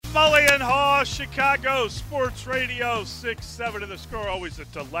Mulligan, Haugh, Chicago Sports Radio 6-7 of the score. Always a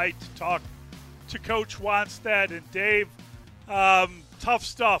delight to talk to Coach Wannstedt and Dave. Tough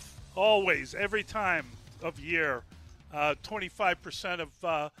stuff, always, every time of year. 25%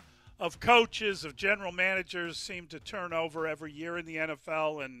 of coaches, of general managers seem to turn over every year in the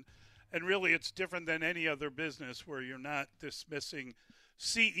NFL, and really it's different than any other business where you're not dismissing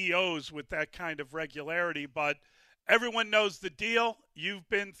CEOs with that kind of regularity, but everyone knows the deal. You've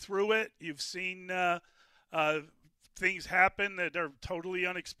been through it. You've seen things happen that are totally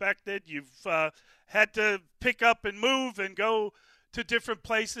unexpected. You've had to pick up and move and go to different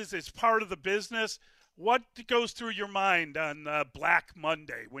places. It's part of the business. What goes through your mind on Black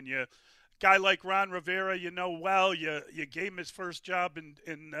Monday when a guy like Ron Rivera, you gave him his first job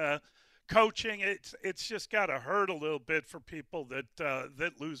in coaching? It's just got to hurt a little bit for people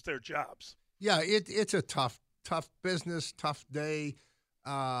that lose their jobs. Yeah, it's a tough business, tough day.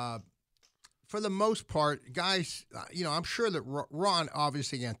 For the most part, guys, I'm sure that Ron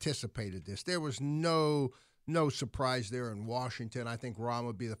obviously anticipated this. There was no surprise there in Washington. I think Ron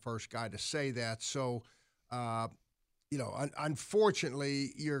would be the first guy to say that. So, unfortunately,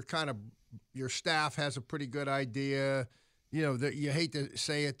 your staff has a pretty good idea. That you hate to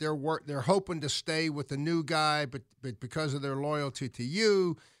say it, they're hoping to stay with the new guy, but because of their loyalty to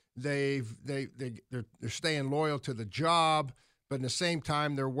you, they're staying loyal to the job, but in the same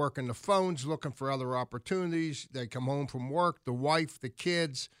time they're working the phones, looking for other opportunities. They come home from work, the wife, the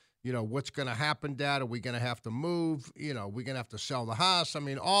kids, what's going to happen, Dad? Are we going to have to move? We're going to have to sell the house. I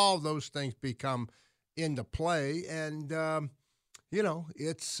mean, all those things become into play, and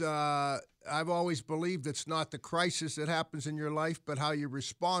it's I've always believed it's not the crisis that happens in your life, but how you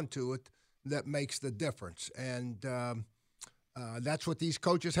respond to it that makes the difference. And that's what these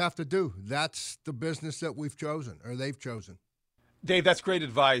coaches have to do. That's the business that we've chosen, or they've chosen. Dave, that's great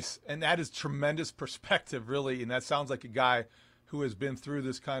advice, and that is tremendous perspective, really, and that sounds like a guy who has been through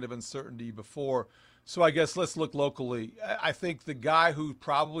this kind of uncertainty before. So I guess let's look locally. I think the guy who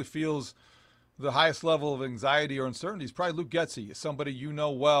probably feels the highest level of anxiety or uncertainty is probably Luke Getsy, somebody you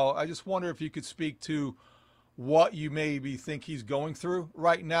know well. I just wonder if you could speak to what you maybe think he's going through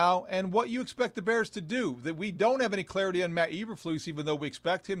right now and what you expect the Bears to do. That we don't have any clarity on Matt Eberflus, even though we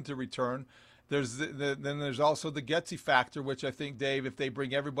expect him to return. Then there's also the Getsy factor, which I think, Dave, if they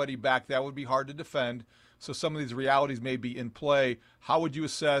bring everybody back, that would be hard to defend. So some of these realities may be in play. How would you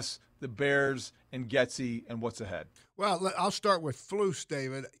assess the Bears and Getsy and what's ahead? Well, I'll start with Flus,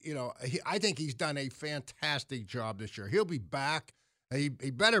 David. I think he's done a fantastic job this year. He'll be back. He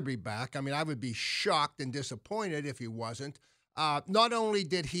better be back. I mean, I would be shocked and disappointed if he wasn't. Not only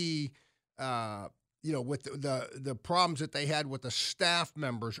did he, with the problems that they had with the staff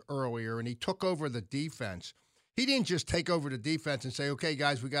members earlier, and he took over the defense. He didn't just take over the defense and say, okay,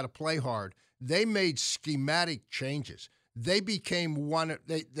 guys, we got to play hard. They made schematic changes. They became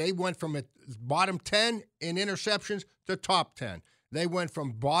they went from bottom 10 in interceptions to top 10. They went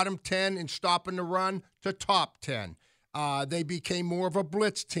from bottom 10 in stopping the run to top 10. They became more of a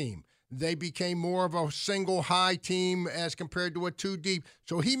blitz team. They became more of a single high team as compared to a two deep.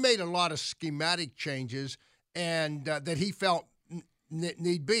 So he made a lot of schematic changes and that he felt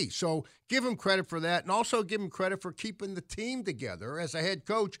need be. So give him credit for that, and also give him credit for keeping the team together. As a head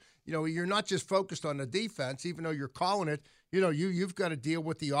coach, you're not just focused on the defense, even though you're calling it. You've got to deal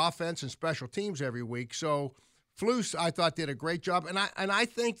with the offense and special teams every week. So Flus, I thought, did a great job, and I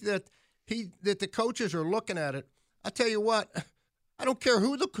think that the coaches are looking at it. I tell you what, I don't care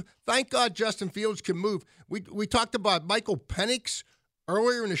who thank God Justin Fields can move. We talked about Michael Penix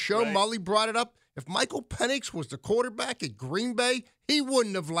earlier in the show. Right. Mully brought it up. If Michael Penix was the quarterback at Green Bay, he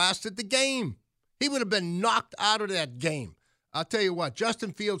wouldn't have lasted the game. He would have been knocked out of that game. I'll tell you what,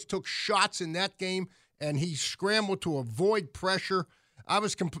 Justin Fields took shots in that game, and he scrambled to avoid pressure. I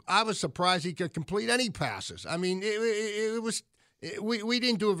was surprised he could complete any passes. I mean, we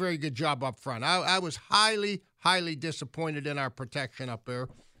didn't do a very good job up front. I was highly, highly disappointed in our protection up there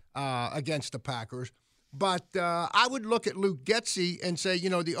against the Packers. But I would look at Luke Getsy and say,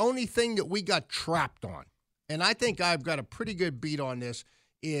 the only thing that we got trapped on, and I think I've got a pretty good beat on this,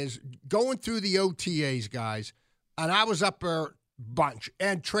 is going through the OTAs, guys, and I was up there a bunch,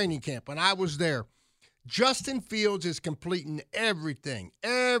 and training camp, and I was there. Justin Fields is completing everything.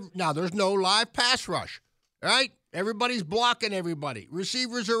 Now, there's no live pass rush, right? Everybody's blocking everybody.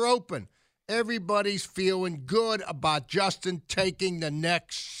 Receivers are open. Everybody's feeling good about Justin taking the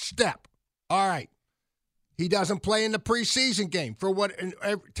next step. All right. He doesn't play in the preseason game for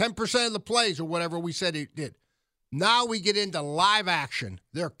 10% of the plays or whatever we said he did. Now we get into live action.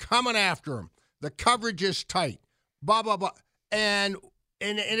 They're coming after him. The coverage is tight. Blah, blah, blah. And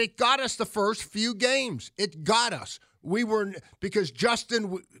And it got us the first few games. It got us. Because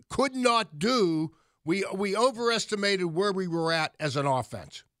Justin could not do, we overestimated where we were at as an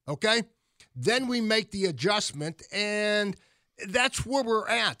offense, okay? Then we make the adjustment, and that's where we're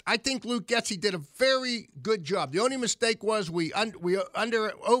at. I think Luke Getsy did a very good job. The only mistake was we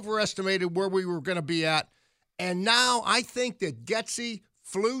overestimated where we were going to be at, and now I think that Getsy,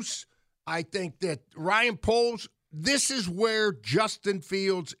 Flus, I think that Ryan Poles, this is where Justin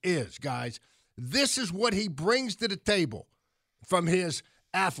Fields is, guys. This is what he brings to the table, from his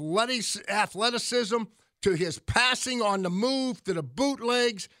athleticism to his passing on the move to the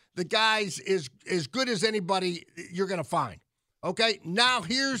bootlegs. The guy's is as good as anybody you're going to find. Okay, now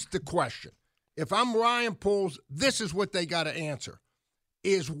here's the question. If I'm Ryan Poles, this is what they got to answer.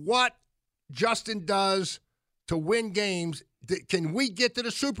 Is what Justin does to win games, can we get to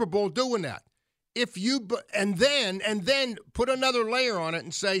the Super Bowl doing that? And then put another layer on it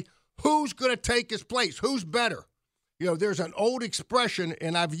and say, who's going to take his place? Who's better? There's an old expression,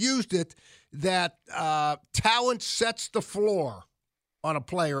 and I've used it, that talent sets the floor on a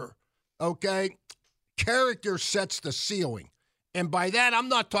player, okay? Character sets the ceiling. And by that, I'm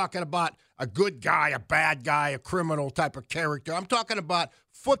not talking about a good guy, a bad guy, a criminal type of character. I'm talking about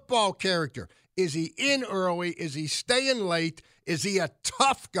football character. Is he in early? Is he staying late? Is he a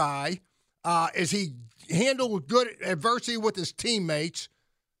tough guy? Is he handled good adversity with his teammates?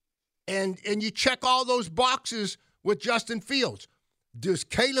 And you check all those boxes with Justin Fields. Does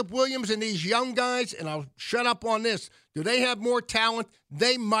Caleb Williams and these young guys, and I'll shut up on this, do they have more talent?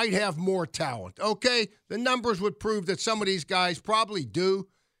 They might have more talent, okay? The numbers would prove that some of these guys probably do.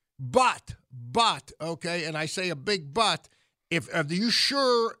 But, okay, and I say a big but, are you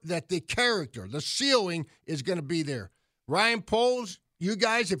sure that the character, the ceiling, is going to be there? Ryan Poles, you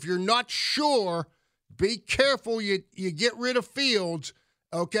guys, if you're not sure, be careful you get rid of Fields.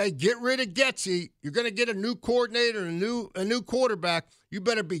 Okay, get rid of Getsy. You're going to get a new coordinator, a new quarterback. You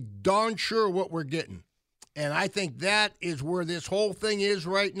better be darn sure what we're getting. And I think that is where this whole thing is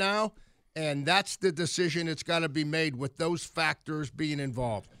right now, and that's the decision that's got to be made with those factors being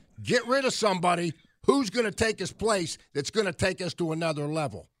involved. Get rid of somebody who's going to take his place that's going to take us to another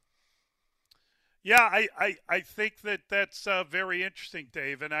level. Yeah, I think that's very interesting,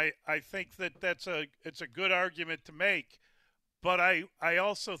 Dave, and I think that it's a good argument to make. But I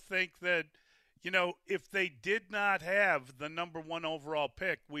also think that, if they did not have the number 1 overall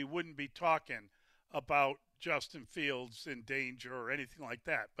pick, we wouldn't be talking about Justin Fields in danger or anything like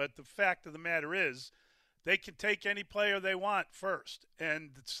that. But the fact of the matter is they can take any player they want first.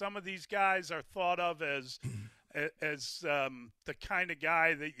 And some of these guys are thought of as the kind of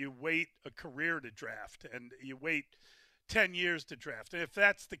guy that you wait a career to draft and you wait 10 years to draft. And if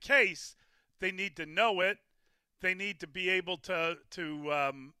that's the case, they need to know it. They need to be able to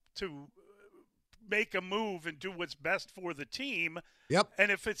make a move and do what's best for the team. Yep.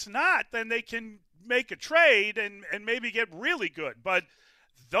 And if it's not, then they can make a trade and maybe get really good. But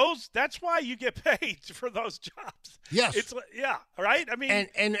that's why you get paid for those jobs. Yes. Right? I mean,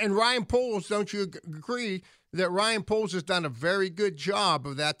 and Ryan Poles, don't you agree that Ryan Poles has done a very good job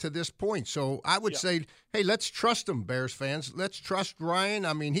of that to this point? So I would say, hey, let's trust him, Bears fans. Let's trust Ryan.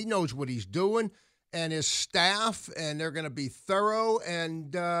 I mean, he knows what he's doing. And his staff, and they're going to be thorough.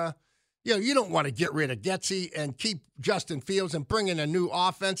 And, you don't want to get rid of Getsy and keep Justin Fields and bring in a new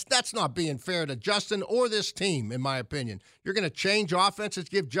offense. That's not being fair to Justin or this team, in my opinion. You're going to change offenses,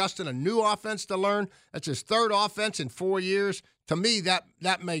 give Justin a new offense to learn. That's his third offense in 4 years. To me,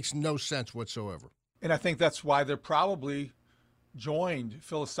 that makes no sense whatsoever. And I think that's why they're probably joined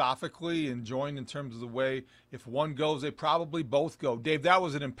philosophically and joined in terms of the way if one goes, they probably both go. Dave, that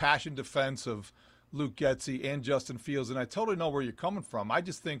was an impassioned defense of Luke Getsy and Justin Fields, and I totally know where you're coming from. I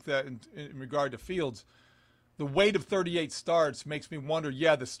just think that in regard to Fields, the weight of 38 starts makes me wonder,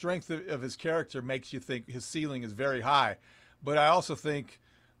 the strength of his character makes you think his ceiling is very high. But I also think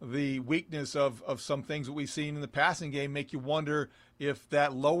the weakness of some things that we've seen in the passing game make you wonder if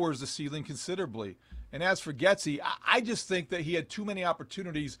that lowers the ceiling considerably. And as for Getsy, I just think that he had too many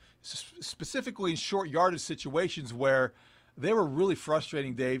opportunities, specifically in short yardage situations where they were really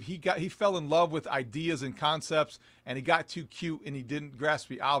frustrating, Dave. He fell in love with ideas and concepts, and he got too cute, and he didn't grasp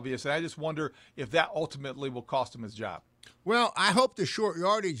the obvious. And I just wonder if that ultimately will cost him his job. Well, I hope the short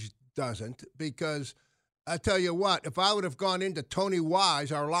yardage doesn't, because I tell you what, if I would have gone into Tony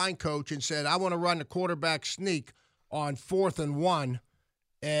Wise, our line coach, and said, I want to run the quarterback sneak on 4th and 1,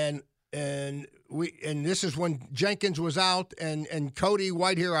 and this is when Jenkins was out, and Cody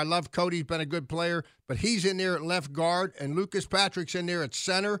White here. I love Cody; he's been a good player, but he's in there at left guard, and Lucas Patrick's in there at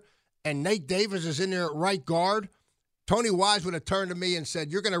center, and Nate Davis is in there at right guard. Tony Wise would have turned to me and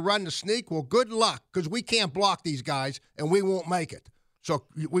said, "You're going to run the sneak? Well, good luck, because we can't block these guys, and we won't make it. So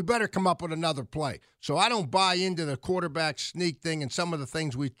we better come up with another play." So I don't buy into the quarterback sneak thing and some of the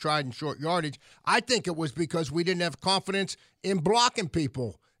things we've tried in short yardage. I think it was because we didn't have confidence in blocking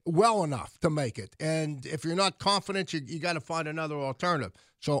people well enough to make it. And if you're not confident, you got to find another alternative.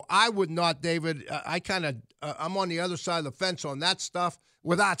 So I would not, David, I'm on the other side of the fence on that stuff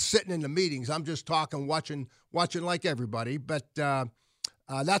without sitting in the meetings. I'm just talking, watching like everybody. But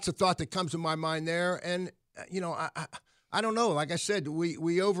that's a thought that comes to my mind there. And, I don't know. Like I said,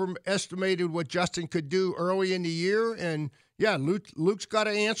 we overestimated what Justin could do early in the year. And, yeah, Luke's got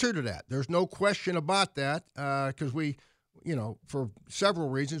an answer to that. There's no question about that because we, for several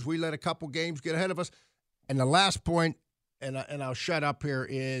reasons, we let a couple games get ahead of us. And the last point, and I'll shut up here,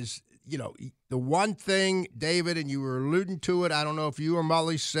 is, the one thing, David, and you were alluding to it, I don't know if you or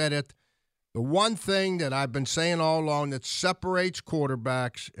Mully said it, the one thing that I've been saying all along that separates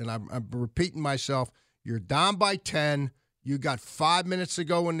quarterbacks, and I'm repeating myself, you're down by 10, you got 5 minutes to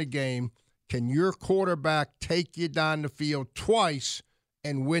go in the game. Can your quarterback take you down the field twice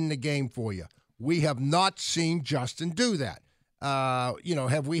and win the game for you? We have not seen Justin do that.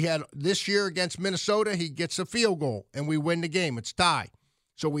 Have we had this year against Minnesota, he gets a field goal and we win the game. It's tied.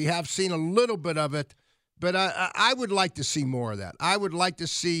 So we have seen a little bit of it, but I would like to see more of that. I would like to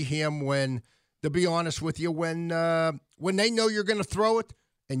see him to be honest with you, when they know you're going to throw it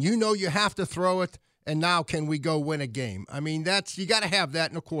and you have to throw it, and now can we go win a game? I mean, you got to have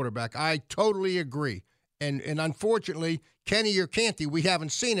that in a quarterback. I totally agree. And unfortunately, Kenny or Canty, we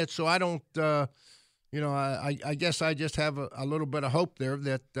haven't seen it, so I don't I guess I just have a little bit of hope there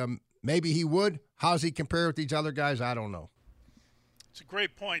that maybe he would. How's he compare with these other guys? I don't know. It's a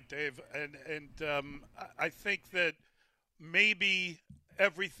great point, Dave. And I think that maybe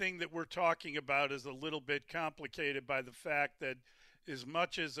everything that we're talking about is a little bit complicated by the fact that as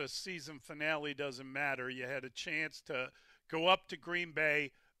much as a season finale doesn't matter, you had a chance to go up to Green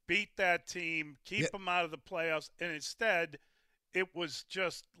Bay, beat that team, keep them out of the playoffs, and instead it was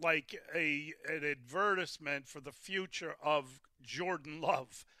just like an advertisement for the future of Jordan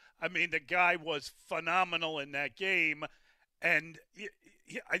Love. I mean, the guy was phenomenal in that game, and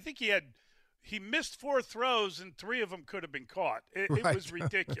I think he missed 4 throws, and 3 of them could have been caught. It was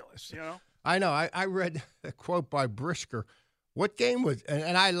ridiculous, I know. I read a quote by Brisker. What game was –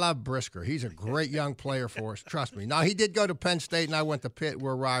 and I love Brisker. He's a great young player for us. Trust me. Now, he did go to Penn State, and I went to Pitt.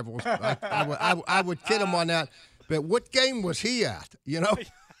 We're rivals. I would kid him on that. But what game was he at,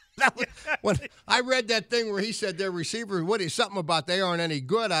 when I read that thing where he said their receivers, something about they aren't any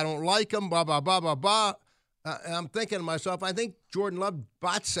good, I don't like them, blah, blah, blah, blah, blah. And I'm thinking to myself, I think Jordan Love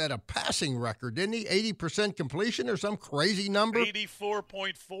set a passing record, didn't he? 80% completion or some crazy number?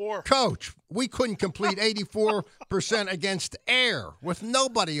 84.4. Coach, we couldn't complete 84% against air with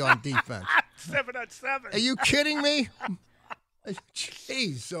nobody on defense. 7 on 7. Are you kidding me?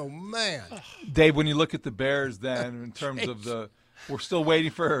 Jeez, oh man. Dave, when you look at the Bears then in terms of we're still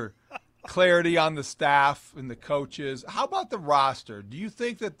waiting for clarity on the staff and the coaches. How about the roster? Do you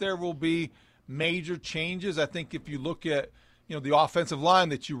think that there will be major changes? I think if you look at the offensive line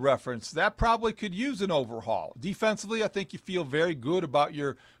that you referenced, that probably could use an overhaul. Defensively, I think you feel very good about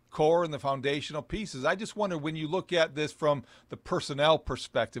your core and the foundational pieces. I just wonder, when you look at this from the personnel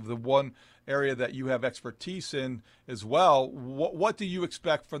perspective, the one area that you have expertise in as well, what do you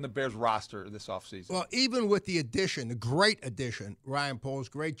expect from the Bears roster this offseason? Well, even with the great addition, Ryan Poles,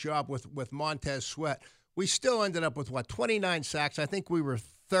 great job with Montez Sweat, we still ended up with 29 sacks. I think we were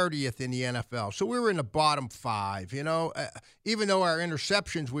 30th in the NFL. So we were in the bottom 5, even though our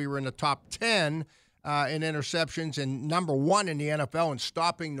interceptions, we were in the top 10 in interceptions and number 1 in the NFL in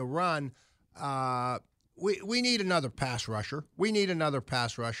stopping the run. We need another pass rusher.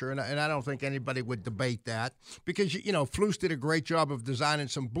 And I don't think anybody would debate that because, Flus did a great job of designing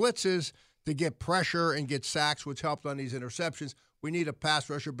some blitzes to get pressure and get sacks, which helped on these interceptions. We need a pass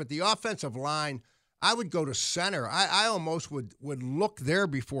rusher. But the offensive line, I would go to center. I almost would look there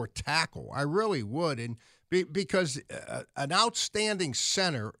before tackle. I really would. And because an outstanding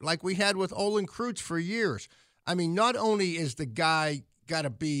center like we had with Olin Kreutz for years, I mean, not only is the guy got to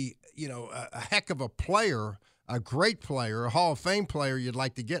be, a heck of a player, a great player, a Hall of Fame player you'd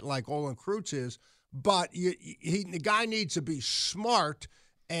like to get like Olin Kreutz is, but the guy needs to be smart,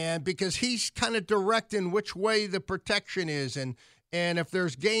 and because he's kind of directing which way the protection is, and if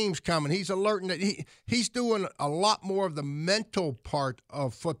there's games coming, he's alerting that he's doing a lot more of the mental part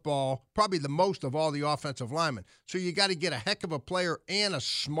of football, probably the most of all the offensive linemen. So you got to get a heck of a player and a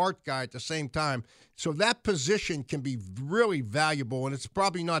smart guy at the same time. So that position can be really valuable, and it's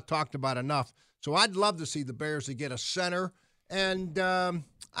probably not talked about enough. So I'd love to see the Bears to get a center. And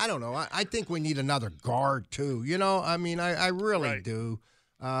I don't know. I think we need another guard, too. I mean, I really do.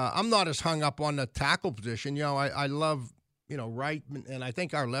 I'm not as hung up on the tackle position. I love, right, and I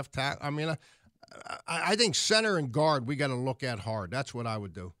think our left tackle. I mean, I think center and guard we got to look at hard. That's what I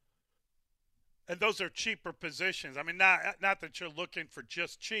would do. And those are cheaper positions. I mean, not that you're looking for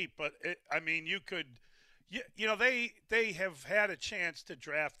just cheap, but you could. They have had a chance to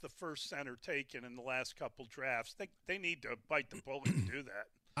draft the first center taken in the last couple drafts. They need to bite the bullet and do that.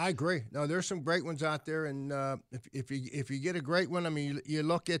 I agree. No, there's some great ones out there, and if you get a great one, I mean, you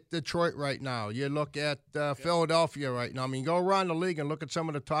look at Detroit right now. You look at Philadelphia right now. I mean, go around the league and look at some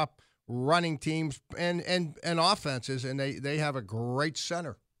of the top running teams and offenses, and they have a great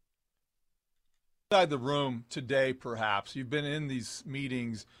center. Inside the room today, perhaps you've been in these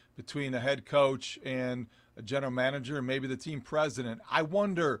meetings between a head coach and a general manager and maybe the team president. I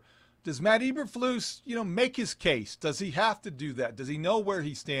wonder, does Matt Eberflus, make his case? Does he have to do that? Does he know where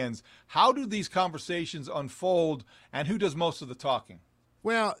he stands? How do these conversations unfold, and who does most of the talking?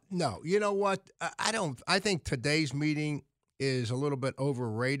 Well, no. You know what? I think today's meeting is a little bit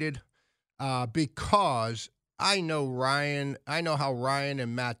overrated because I know how Ryan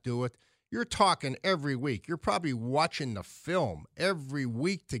and Matt do it. You're talking every week. You're probably watching the film every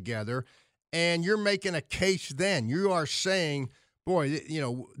week together, and you're making a case then. You are saying, boy,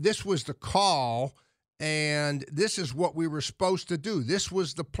 this was the call, and this is what we were supposed to do. This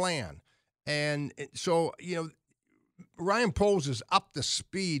was the plan. And so, Ryan Poles is up to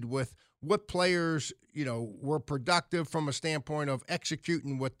speed with what players, were productive from a standpoint of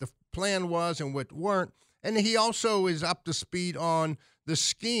executing what the plan was and what weren't. And he also is up to speed on the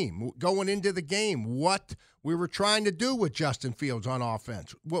scheme going into the game, what we were trying to do with Justin Fields on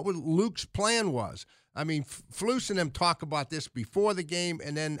offense, what Luke's plan was. I mean, Flus and them talk about this before the game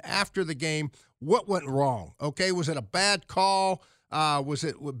and then after the game, what went wrong, okay? Was it a bad call? Was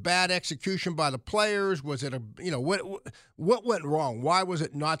it bad execution by the players? Was it what went wrong? Why was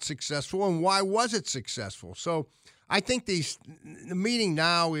it not successful, and why was it successful? So I think the meeting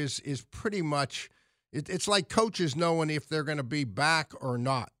now is pretty much – it's like coaches knowing if they're going to be back or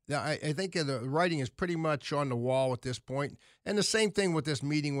not. I think the writing is pretty much on the wall at this point. And the same thing with this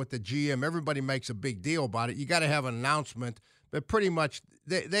meeting with the GM. Everybody makes a big deal about it. You got to have an announcement, but pretty much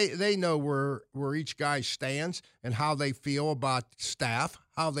they know where each guy stands and how they feel about staff,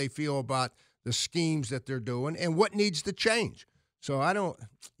 how they feel about the schemes that they're doing, and what needs to change. So I don't,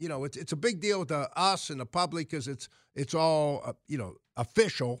 it's a big deal to us and the public because it's all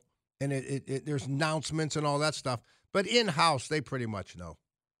official. And there's announcements and all that stuff. But in-house, they pretty much know.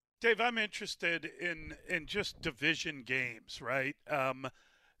 Dave, I'm interested in just division games, right?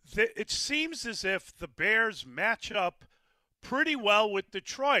 It seems as if the Bears match up pretty well with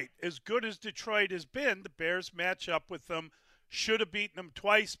Detroit. As good as Detroit has been, the Bears match up with them. Should have beaten them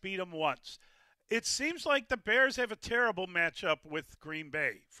twice, beat them once. It seems like the Bears have a terrible matchup with Green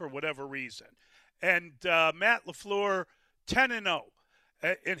Bay for whatever reason. And Matt LaFleur, 10-0.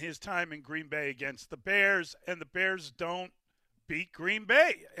 In his time in Green Bay against the Bears, and the Bears don't beat Green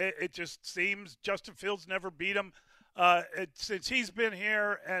Bay. It just seems Justin Fields never beat him since he's been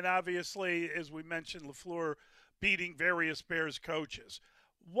here, and obviously, as we mentioned, LaFleur beating various Bears coaches.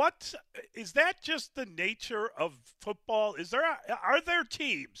 What is that? Just the nature of football? Are there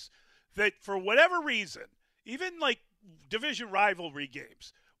teams that, for whatever reason, even like division rivalry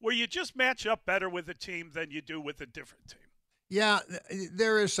games, where you just match up better with a team than you do with a different team? Yeah,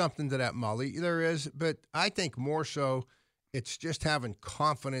 there is something to that, Mully. There is, but I think more so it's just having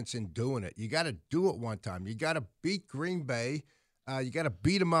confidence in doing it. You got to do it one time. You got to beat Green Bay. You got to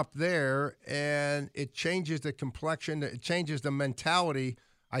beat them up there, and it changes the complexion. It changes the mentality,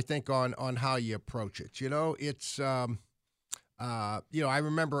 I think, on how you approach it. It's I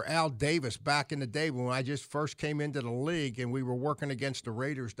remember Al Davis back in the day when I just first came into the league, and we were working against the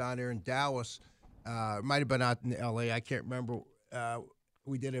Raiders down there in Dallas. It might have been out in L.A. I can't remember.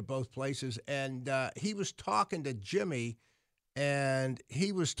 We did it both places. And he was talking to Jimmy, and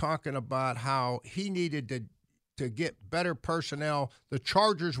he was talking about how he needed to get better personnel. The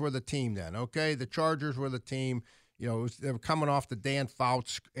Chargers were the team then, okay? The Chargers were the team. They were coming off the Dan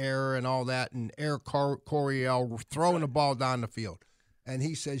Fouts era and all that, and Eric Coryell throwing the ball down the field. And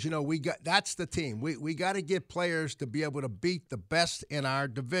he says, that's the team. We got to get players to be able to beat the best in our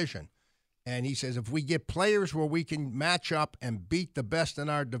division. And he says, if we get players where we can match up and beat the best in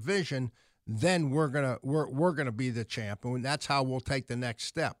our division, then we're gonna be the champ, and that's how we'll take the next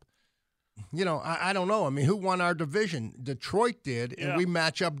step. I don't know. I mean, who won our division? Detroit did, and we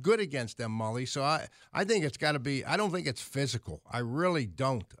match up good against them, Mully. So I think it's got to be – I don't think it's physical. I really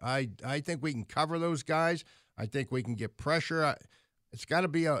don't. I think we can cover those guys. I think we can get pressure. It's got to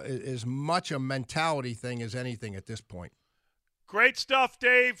be as much a mentality thing as anything at this point. Great stuff,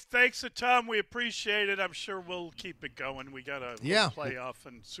 Dave. Thanks a ton. We appreciate it. I'm sure we'll keep it going. We got a playoff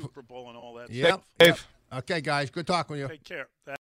and Super Bowl and all that stuff. Dave. Okay, guys. Good talking with you. Take care.